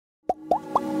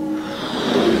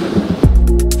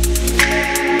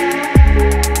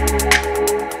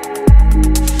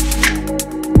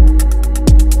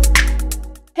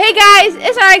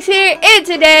it's Lyronyx here, and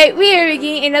today we are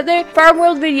making another Farm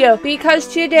World video because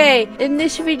today, in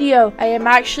this video, I am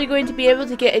actually going to be able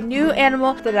to get a new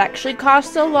animal that actually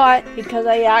costs a lot because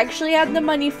I actually have the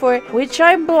money for it, which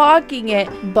I'm blocking it,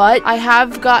 but I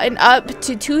have gotten up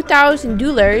to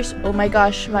 $2,000. Oh my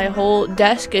gosh, my whole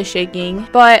desk is shaking.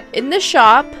 But in the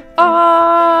shop,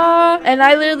 and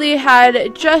I literally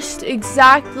had just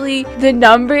exactly the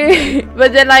number,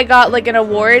 but then I got like an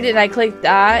award and I clicked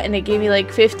that and it gave me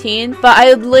like 15, but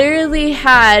I literally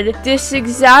had this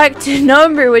exact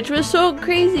number, which was so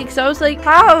crazy because I was like,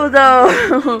 how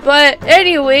though? But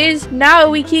anyways,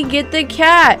 now we can get the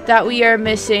cat that we are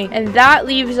missing, and that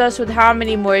leaves us with how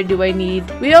many more do I need?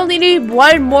 We only need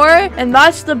one more, and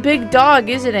that's the big dog,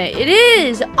 isn't it? It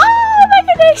is! Oh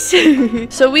my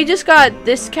goodness! So we just got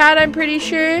this cat, I'm pretty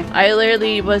sure. I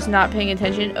literally was not paying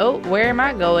attention. Oh, where am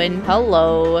I going?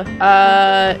 Hello.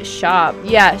 Shop.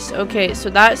 Yes, okay, so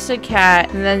that's the cat,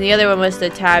 and then the other one was the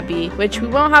Tabby, which we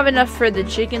won't have enough for the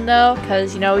chicken though,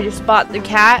 because, you know, we just bought the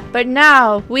cat. But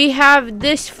now we have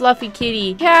this fluffy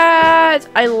kitty cat.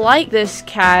 I like this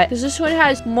cat because this one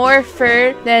has more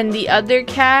fur than the other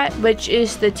cat, which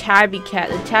is the Tabby cat.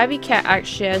 The Tabby cat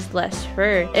actually has less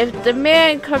fur. If the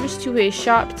man comes to his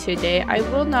shop today, I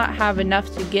will not have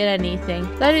enough to get anything.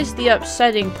 That is the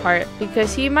upsetting part,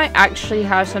 because he might actually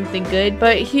have something good,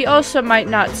 but he also might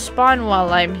not spawn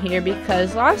while I'm here,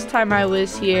 because last time I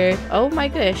was here, oh my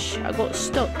gosh, I got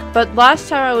stuck. But last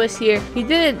time I was here, he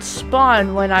didn't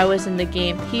spawn when I was in the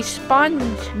game. He spawned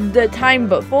the time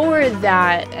before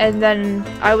that, and then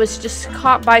I was just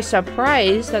caught by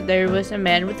surprise that there was a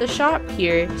man with a shop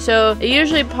here. So it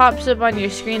usually pops up on your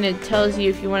screen and tells you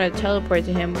if you want to teleport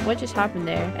to him. What just happened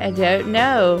there? I don't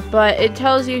know, but it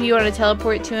tells you if you want to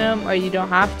teleport to him or you don't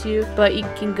have to, but you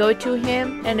can go to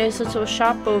him and there's a little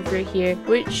shop over here,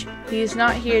 which he's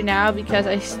not here now because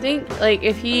I think like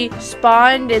if he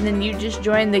spawned and then you just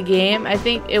joined the game, I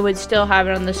think it would still have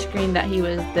it on the screen that he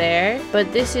was there.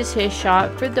 But this is his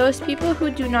shop for those people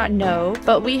who do not know.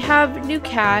 But we have new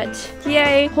cat.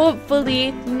 Yay!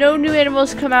 Hopefully no new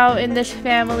animals come out in this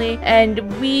family and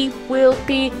we will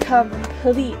be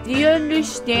complete. Do you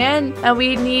understand? And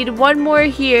we need one more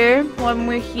here, one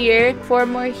more here, 4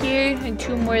 more here, and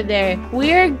 2 more there.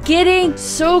 We're getting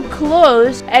so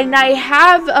close, and I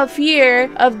have a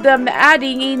fear of them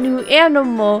adding a new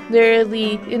animal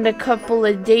literally in a couple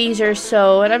of days or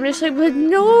so, and I'm just like, but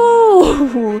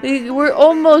no! We're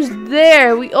almost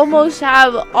there. We almost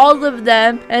have all of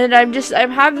them, and I'm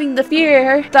having the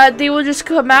fear that they will just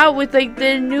come out with like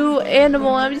the new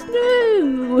animal. I'm just,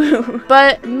 no!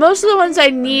 But most of the ones I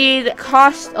need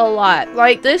cost a lot.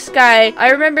 Like this guy, I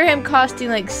remember him costing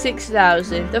like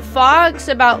 6,000. The fox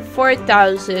about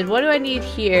 4,000. What do I need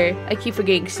here? I keep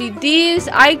forgetting. See, these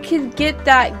I can get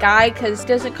that guy because it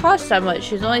doesn't cost that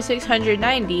much. It's only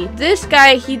 690. This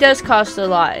guy, he does cost a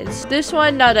lot. This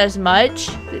one not as much.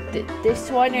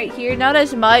 This one right here not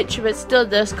as much, but still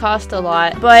does cost a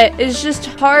lot. But it's just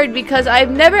hard because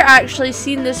I've never actually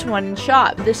seen this one in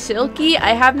shop. The silky,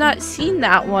 I have not seen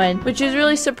that one, which is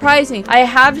really surprising. I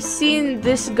have seen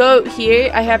this goat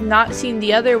here. I have not seen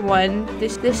the other one.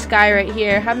 This guy right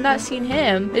here. I have not seen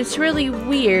him. It's really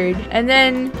weird. And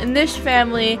then in this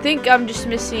family, I think I'm just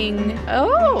missing,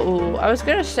 oh, I was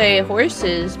gonna say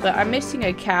horses, but I'm missing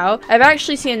a cow. I've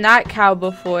actually seen that cow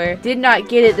before. Did not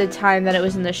get it the time that it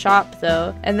was in the shop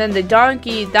though. And then the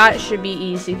donkey, that should be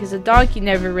easy because the donkey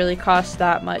never really cost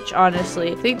that much,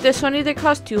 honestly. I think this one either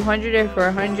cost 200 or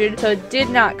 400, so it did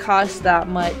not cost that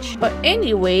much. But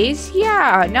anyways,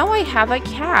 yeah, now I have a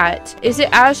cat. Is it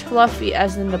as fluffy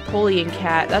as the Naploeon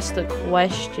cat? That's the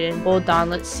question. Hold on,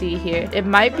 let's see here. It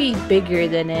might be bigger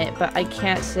than it, but I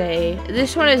can't say.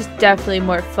 This one is definitely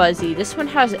more fuzzy. This one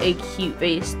has a cute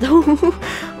face though.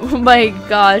 Oh my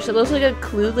gosh, it looks like a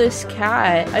clueless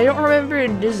cat. I don't remember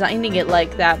designing it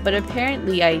like that, but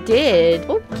apparently I did.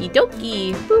 Okie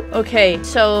dokie. Boop. Okay,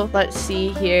 so let's see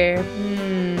here.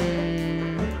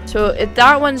 So if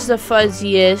that one's the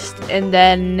fuzziest, and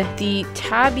then the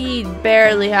Tabby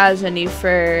barely has any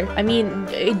fur. I mean,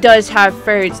 it does have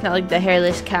fur. It's not like the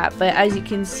hairless cat, but as you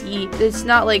can see, it's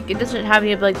not like, it doesn't have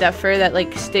any of like that fur that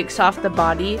like sticks off the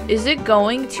body. Is it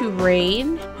going to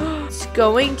rain? It's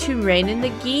going to rain in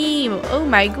the game. Oh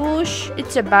my gosh,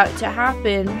 it's about to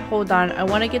happen. Hold on, I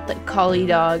want to get the collie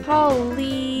dog.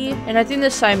 Collie. And I think the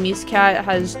Siamese cat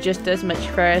has just as much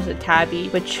fur as a Tabby,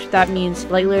 which that means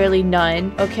like literally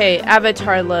none. Okay,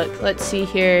 avatar look. Let's see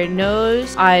here.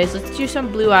 Nose, eyes. Let's do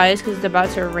some blue eyes because it's about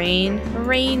to rain.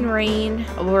 Rain, rain.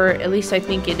 Or at least I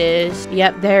think it is.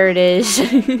 Yep, there it is.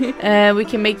 And we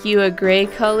can make you a gray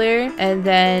color. And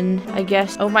then I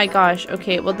guess, oh my gosh.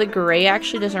 Okay, well the gray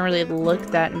actually doesn't really really look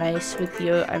that nice with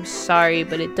you. I'm sorry,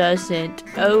 but it doesn't.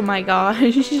 Oh my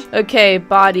gosh. Okay,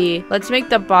 body. Let's make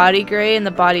the body gray and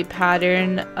the body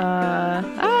pattern. I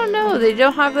don't know. They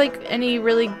don't have like any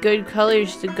really good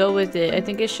colors to go with it. I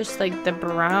think it's just like the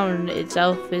brown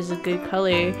itself is a good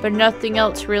color, but nothing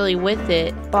else really with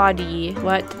it. Body.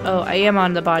 What? Oh, I am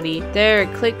on the body. There,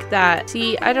 click that.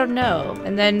 See, I don't know.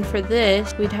 And then for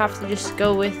this, we'd have to just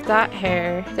go with that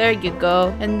hair. There you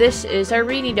go. And this is our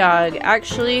rainy dog.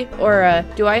 Actually, aura.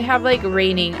 Do I have like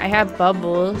raining? I have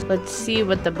bubbles. Let's see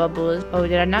what the bubble is. Oh,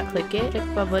 did I not click it?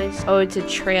 Click bubbles. Oh, it's a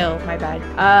trail. My bad.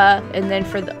 And then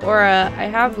for the aura, I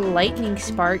have lightning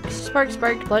sparks. Spark,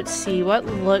 spark. Let's see what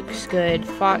looks good.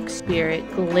 Fox spirit.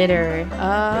 Glitter.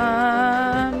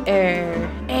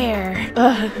 Air.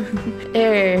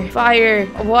 Air. Fire.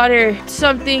 Water.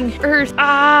 Something. Earth.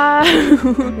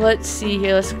 Let's see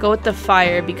here. Let's go with the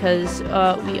fire because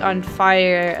we on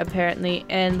fire apparently.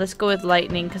 And let's go with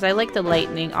lightning because I like the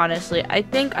lightning, honestly. I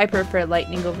think I prefer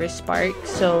lightning over spark.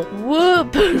 So,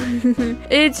 whoop.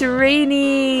 It's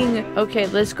raining. Okay,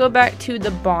 let's go back to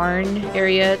the barn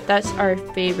area. That's our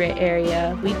favorite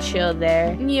area. We chill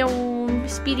there.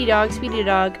 Speedy dog, speedy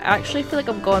dog. I actually feel like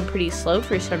I'm going pretty slow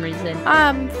for some reason.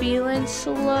 I'm feeling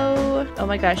slow. Oh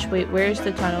my gosh, wait, where's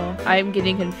the tunnel? I'm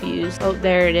getting confused. Oh,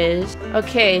 there it is.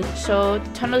 Okay, so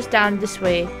the tunnel's down this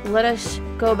way. Let us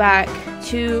go back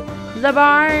to the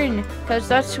barn because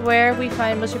that's where we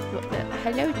find most of...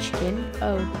 Hello, chicken.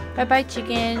 Oh, bye-bye,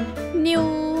 chicken.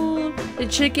 No. The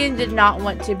chicken did not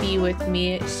want to be with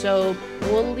me, so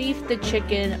we'll leave the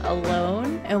chicken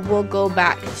alone and we'll go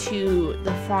back to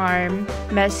the farm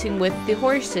messing with the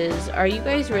horses. Are you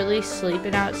guys really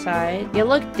sleeping outside? You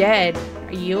look dead.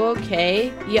 Are you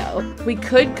okay? Yeah, we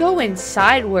could go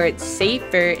inside where it's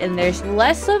safer and there's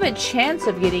less of a chance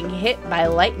of getting hit by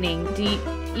lightning.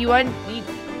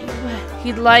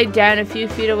 He lied down a few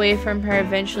feet away from her,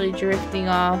 eventually drifting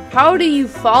off. How do you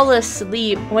fall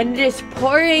asleep when it is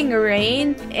pouring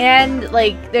rain and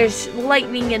like there's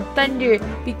lightning and thunder?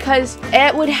 Because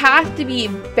it would have to be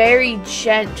very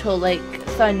gentle like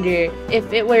thunder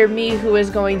if it were me who was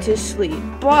going to sleep.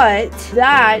 But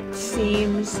that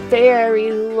seems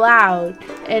very loud.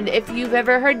 And if you've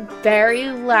ever heard very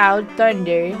loud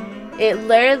thunder, it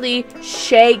literally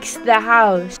shakes the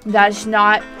house.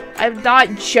 I'm not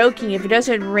joking. If it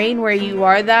doesn't rain where you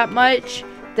are that much,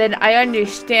 then I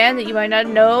understand that you might not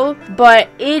know, but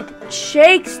it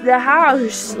shakes the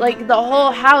house. Like the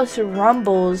whole house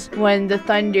rumbles when the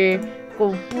thunder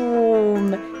go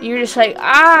boom. You're just like,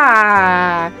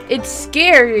 it's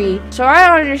scary. So I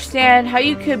don't understand how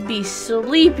you could be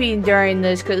sleeping during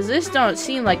this, because this don't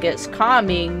seem like it's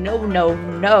calming.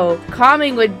 No.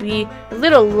 Calming would be a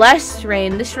little less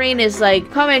rain. This rain is like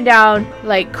coming down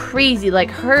like crazy, like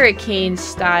hurricane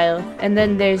style. And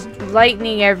then there's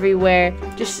lightning everywhere.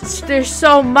 There's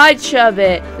so much of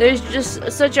it. There's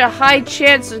just such a high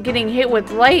chance of getting hit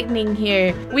with lightning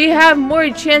here. We have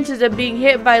more chances of being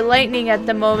hit by lightning at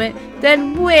the moment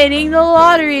than winning the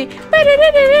lottery.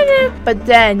 But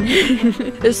then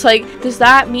it's like, does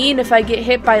that mean if I get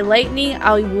hit by lightning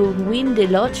I will win the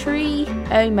lottery?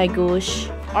 Oh my gosh.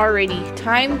 Alrighty,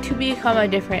 time to become a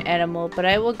different animal, but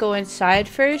I will go inside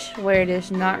first where it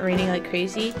is not raining like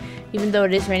crazy, even though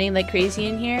it is raining like crazy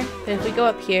in here. But if we go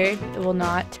up here, it will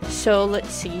not. So let's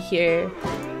see here.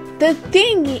 The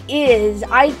thing is,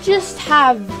 I just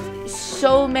have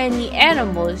so many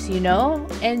animals, you know,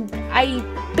 and I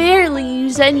barely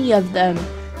use any of them.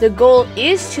 The goal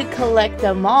is to collect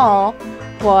them all,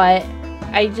 but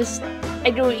I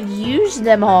don't use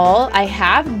them all. I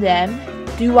have them.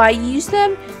 Do I use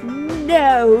them?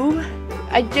 No.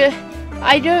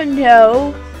 I don't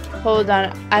know. Hold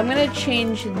on. I'm gonna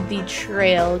change the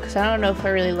trail because I don't know if I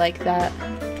really like that.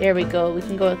 There we go. We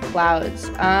can go with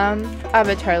clouds.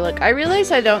 Avatar look. I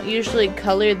realize I don't usually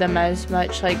color them as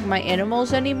much, like my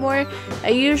animals anymore. I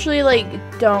usually like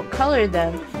don't color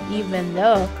them, even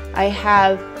though I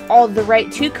have all the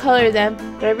right to color them,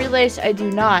 but I realize I do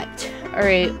not.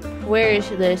 Alright, where is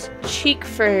this? Cheek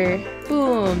fur.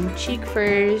 Boom. Cheek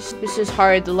furs. This is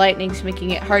hard. The lightning's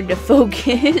making it hard to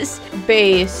focus.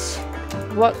 Base.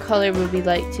 What color would we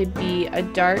like to be? A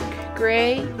dark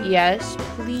gray? Yes,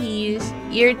 please.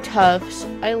 Ear tufts.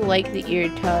 I like the ear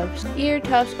tufts. Ear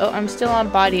tufts. Oh, I'm still on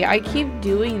body. I keep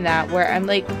doing that where I'm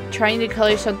like trying to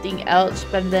color something else,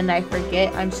 but then I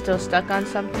forget I'm still stuck on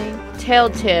something. Tail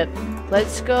tip.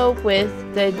 Let's go with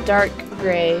the dark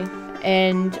gray.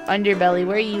 And underbelly.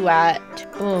 Where are you at?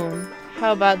 Boom.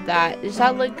 How about that? Does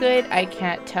that look good? I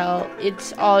can't tell.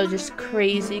 It's all just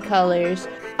crazy colors.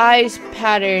 Eyes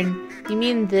pattern. You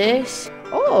mean this?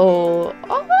 Oh,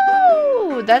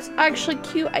 Ooh, that's actually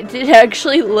cute. I did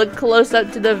actually look close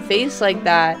up to the face like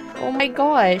that. Oh my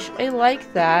gosh, I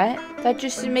like that. That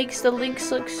just makes the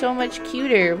Lynx look so much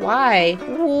cuter. Why?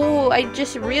 Ooh, I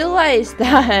just realized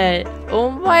that. Oh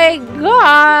my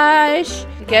gosh.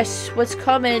 Guess what's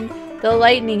coming? The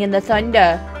lightning and the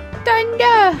thunder.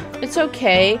 Thunder! It's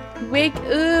okay. Wake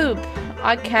up.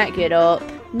 I can't get up.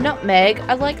 Nutmeg.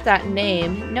 I like that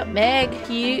name. Nutmeg.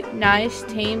 Cute, nice,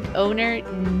 tamed owner.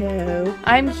 No.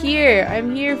 I'm here.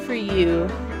 I'm here for you.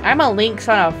 I'm a lynx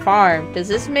on a farm. Does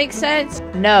this make sense?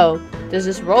 No. Does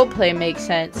this roleplay make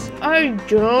sense? I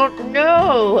don't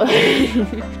know.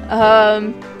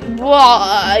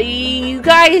 Well, you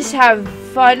guys have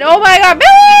fun. Oh my god,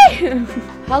 Billy!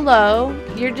 Hello.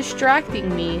 You're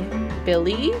distracting me.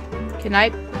 Billy? Can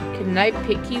I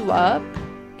pick you up?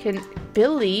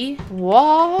 Billy?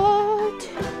 What?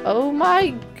 Oh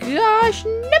my gosh,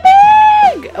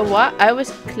 nutmeg! What? I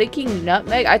was clicking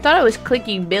nutmeg? I thought I was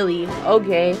clicking Billy.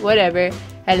 Okay, whatever.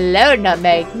 Hello,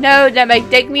 nutmeg. No, nutmeg,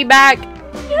 take me back.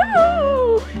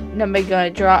 No! Nutmeg gonna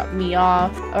drop me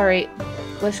off. Alright,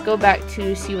 let's go back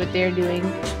to see what they're doing.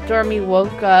 Stormy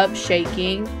woke up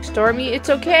shaking. Stormy, it's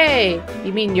okay.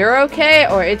 You mean you're okay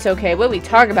or it's okay? What are we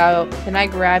talking about? Can I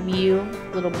grab you,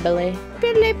 little Billy?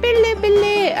 Billy, Billy,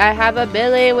 Billy. I have a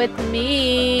Billy with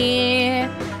me.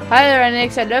 Hi,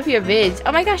 Lyronyx. I love your vids.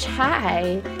 Oh my gosh,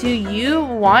 hi. Do you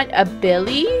want a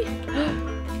Billy?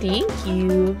 Thank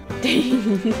you.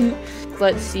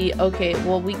 Let's see. Okay,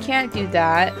 well, we can't do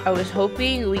that. I was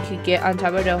hoping we could get on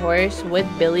top of the horse with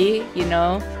Billy, you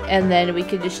know, and then we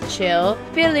could just chill.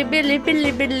 Billy, Billy,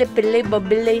 Billy, Billy, Billy,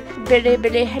 Billy, Billy,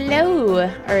 Billy, hello.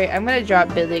 All right, I'm gonna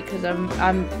drop Billy because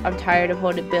I'm tired of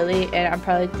holding Billy, and I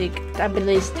probably think that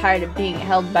Billy's tired of being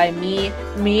held by me.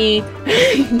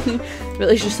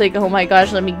 Billy's just like, oh my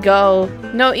gosh, let me go.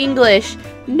 No English.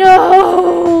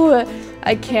 No,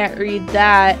 I can't read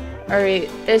that. Alright,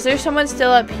 is there someone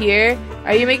still up here?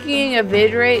 Are you making a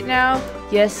vid right now?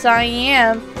 Yes, I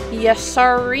am. Yes,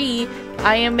 sorry.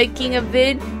 I am making a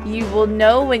vid. You will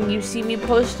know when you see me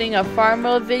posting a farm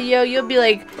world video. You'll be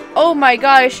like, oh my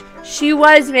gosh, she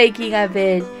was making a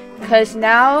vid. Because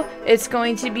now it's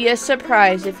going to be a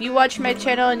surprise. If you watch my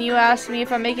channel and you ask me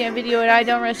if I'm making a video and I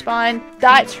don't respond,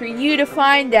 that's for you to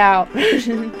find out.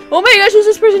 Oh my gosh, does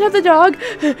this person have the dog?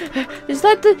 Is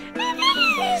that the...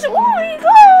 Oh my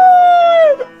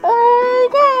god! Oh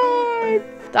my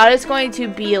god! That is going to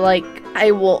be like, I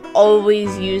will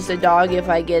always use the dog if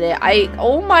I get it.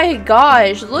 Oh my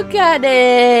gosh, look at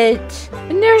it!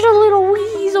 And there's a little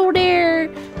weasel there!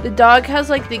 The dog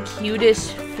has like the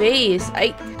cutest face.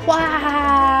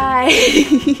 Why?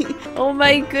 Oh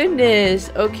my goodness.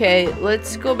 Okay,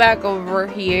 let's go back over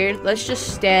here. Let's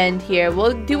just stand here.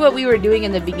 We'll do what we were doing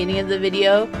in the beginning of the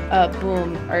video.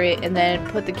 Boom. Alright, and then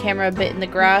put the camera a bit in the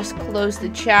grass, close the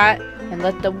chat, and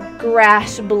let the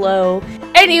grass blow.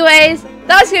 Anyways,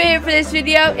 that's gonna be it for this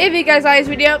video. If you guys like this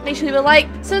video, make sure to leave a like,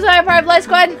 subscribe, like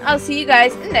squad, and I'll see you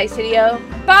guys in the next video.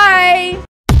 Bye!